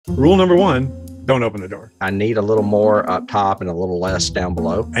Rule number 1, don't open the door. I need a little more up top and a little less down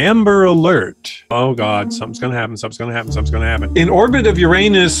below. Amber alert. Oh God, something's going to happen. Something's going to happen. Something's going to happen. In orbit of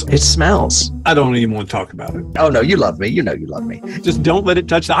Uranus. It smells. I don't even want to talk about it. Oh no, you love me. You know you love me. Just don't let it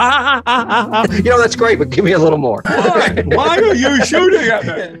touch the You know, that's great, but give me a little more. Why? Why are you shooting at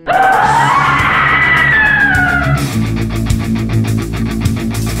me?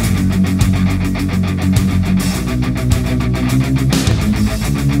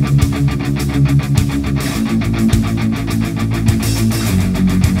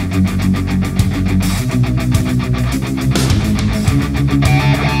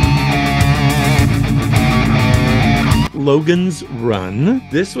 Logan's Run.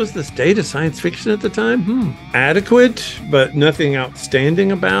 This was the state of science fiction at the time. Adequate, but nothing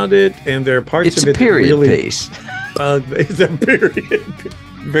outstanding about it. And there are parts of it It's a period really, piece. It's a period.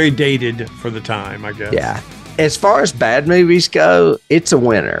 Very dated for the time, I guess. Yeah. As far as bad movies go, it's a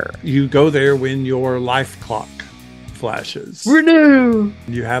winner. You go there when your life clock flashes. Renew.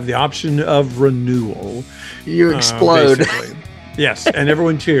 You have the option of renewal. You explode. Basically. Yes, and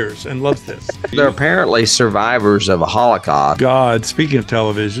everyone cheers and loves this. They're apparently survivors of a Holocaust. God, speaking of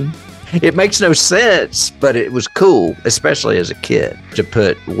television. It makes no sense, but it was cool, especially as a kid, to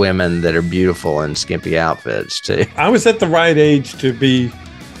put women that are beautiful in skimpy outfits too. I was at the right age to be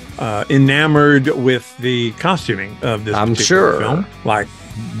enamored with the costuming of this particular film. Like,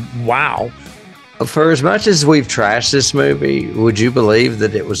 wow. For as much as we've trashed this movie, would you believe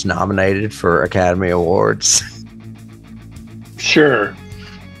that it was nominated for Academy Awards? Sure.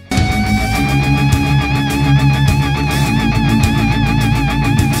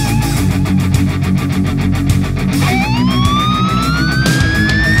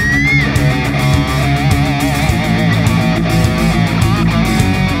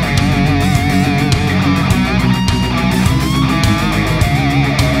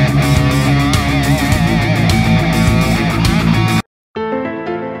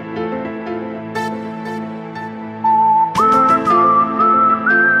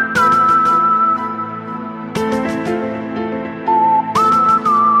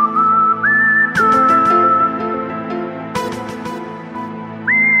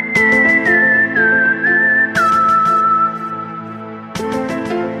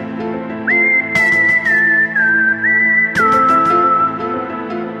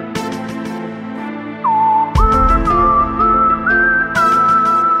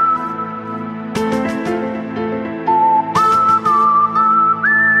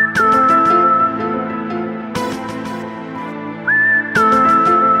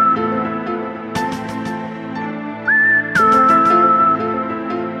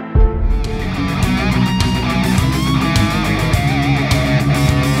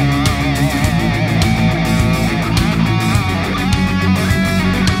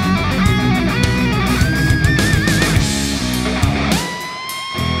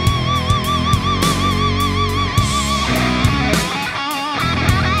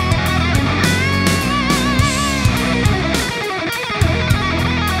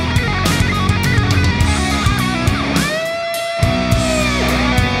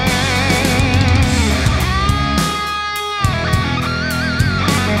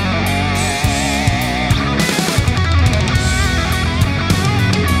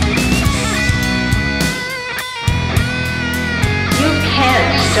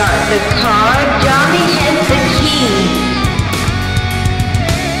 Start the car